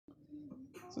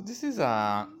So this is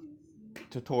a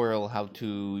tutorial how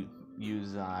to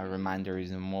use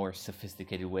reminders in a more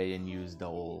sophisticated way and use the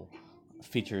whole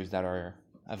features that are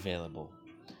available.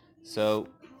 So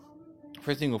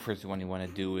first one you want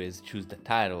to do is choose the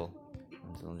title.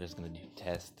 So I'm just going to do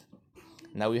test.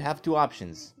 Now we have two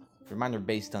options: reminder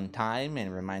based on time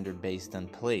and reminder based on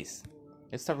place.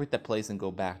 Let's start with the place and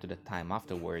go back to the time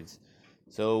afterwards.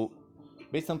 So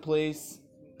based on place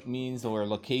means or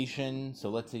location. So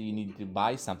let's say you need to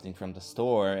buy something from the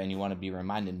store and you want to be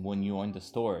reminded when you're in the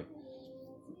store.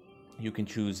 You can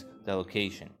choose the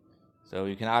location. So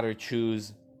you can either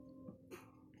choose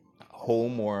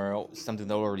home or something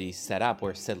that already set up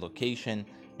or set location,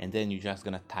 and then you're just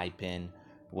gonna type in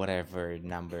whatever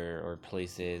number or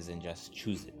place is and just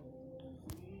choose it.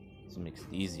 So it makes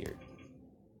it easier.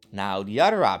 Now the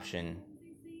other option,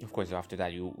 of course, after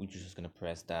that you're just gonna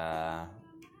press the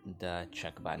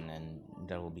check button and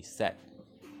that will be set.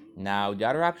 Now the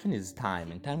other option is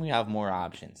time. In time we have more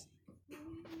options.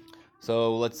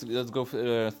 So let's go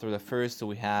through the first. So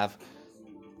we have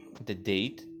the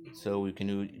date. So we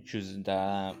can choose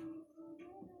the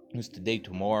date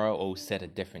tomorrow or set a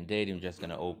different date. I'm just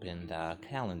gonna open the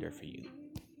calendar for you.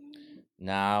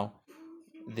 Now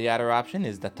the other option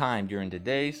is the time during the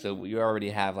day. So you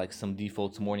already have like some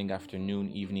defaults: morning,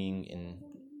 afternoon, evening, and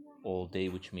all day,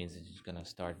 which means it's gonna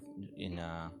start in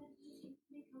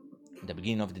the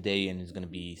beginning of the day and it's gonna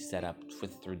be set up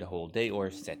through the whole day,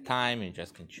 or set time. You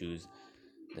just can choose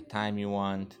the time you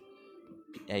want,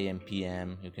 AM,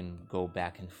 PM. You can go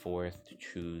back and forth to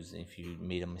choose. If you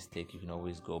made a mistake, you can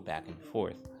always go back and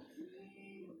forth.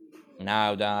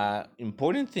 Now, the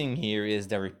important thing here is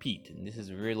the repeat. And this is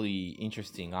a really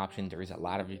interesting option. There is a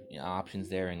lot of options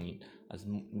there, and as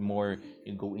more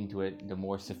you go into it, the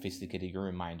more sophisticated your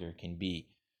reminder can be,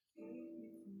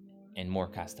 and more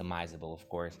customizable, of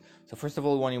course. So first of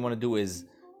all, what you want to do is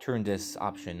turn this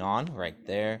option on right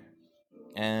there,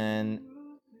 and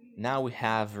now we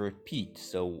have repeat.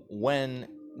 So when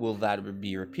will that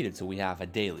be repeated? So we have a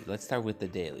daily. Let's start with the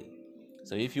daily.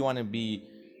 So if you want to be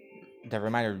the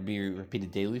reminder to be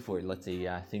repeated daily for, let's say,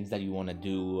 things that you want to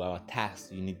do,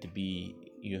 tasks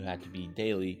you had to be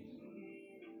daily.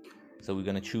 So we're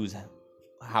gonna choose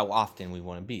how often we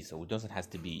want to be. So it doesn't have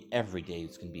to be every day.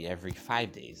 It's gonna be every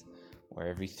 5 days or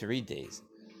every 3 days.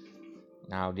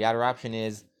 Now the other option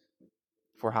is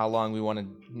for how long we want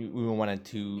it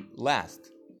to last.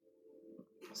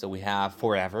 So we have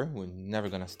forever. We're never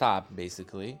gonna stop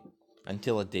basically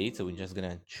until a date. So we're just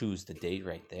gonna choose the date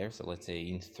right there. So let's say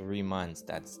in 3 months.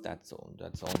 That's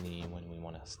only when we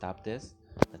want to stop this.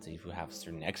 Let's say if we have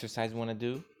certain exercise we want to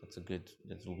do,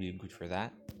 that will be good for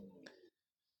that.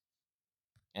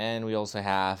 And we also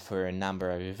have for a number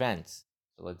of events.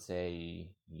 So let's say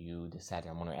you decide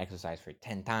I'm gonna exercise for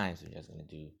 10 times. We're just gonna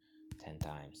do 10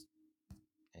 times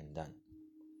and done.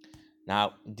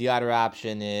 Now the other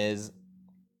option is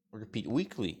repeat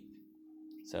weekly.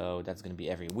 So that's going to be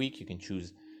every week. You can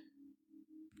choose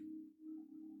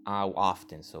how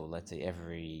often. So let's say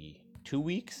every 2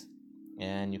 weeks,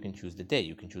 and you can choose the day.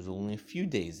 You can choose only a few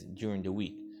days during the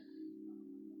week.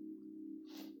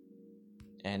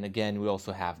 And again, we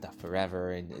also have the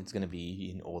forever, and it's going to be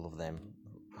in all of them.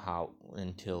 How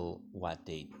until what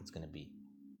date it's going to be.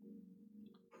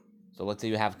 So let's say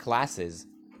you have classes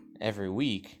every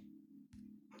week,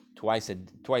 twice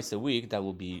a week. That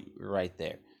will be right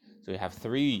there. So you have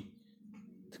 3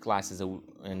 classes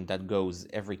and that goes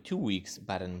every 2 weeks,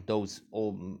 but in those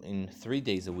all in 3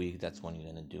 days a week, that's what you're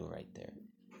gonna do right there.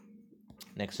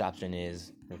 Next option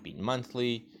is repeat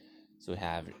monthly. So we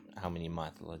have how many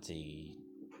months? Let's say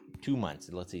 2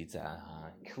 months. Let's say it's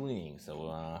cleaning,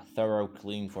 so thorough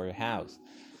clean for your house.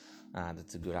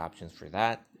 That's a good option for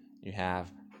that. You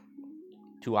have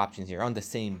two options here on the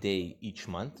same day each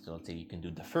month. So let's say you can do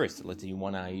the first. Let's say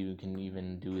you can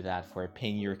even do that for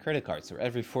paying your credit cards. So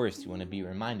every first you want to be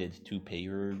reminded to pay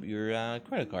your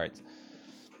credit cards,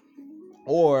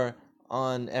 or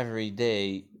on every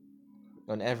day,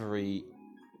 on every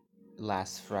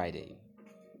last Friday.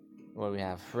 Well, we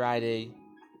have Friday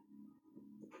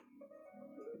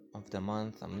of the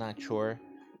month. I'm not sure,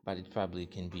 but it probably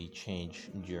can be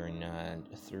changed during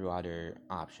through other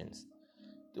options.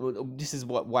 This is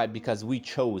why, because we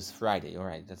chose Friday. All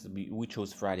right, we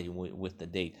chose Friday with the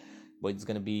date, but it's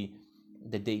gonna be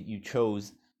the date you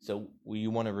chose. So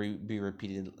you want to be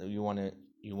repeated. You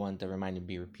want the reminder to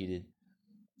be repeated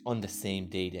on the same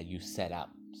day that you set up.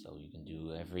 So you can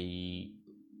do every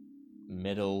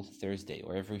middle Thursday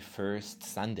or every first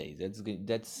Sunday. That's good.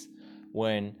 That's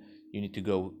when you need to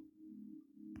go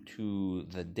to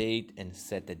the date and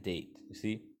set the date. You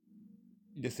see,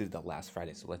 this is the last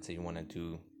Friday. So let's say you want to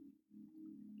do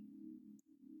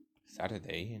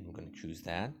Saturday, and we're going to choose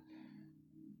that.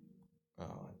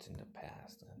 Oh, it's in the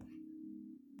past.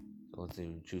 So let's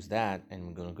choose that, and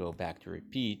we're going to go back to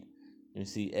repeat. You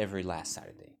see every last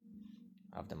Saturday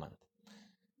of the month.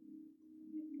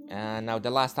 And now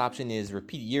the last option is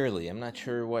repeat yearly. I'm not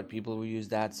sure what people will use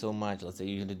that so much. Let's say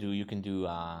you can do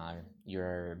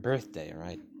your birthday,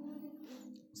 right?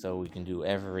 So you can do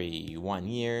every 1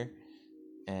 year,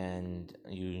 and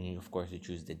you of course you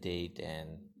choose the date, and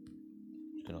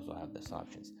you can also have these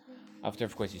options. After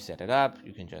of course you set it up,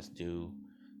 you can just do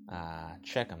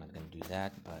check. I'm not going to do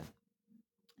that, but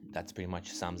that's pretty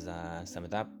much sums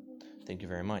it up. Thank you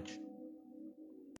very much.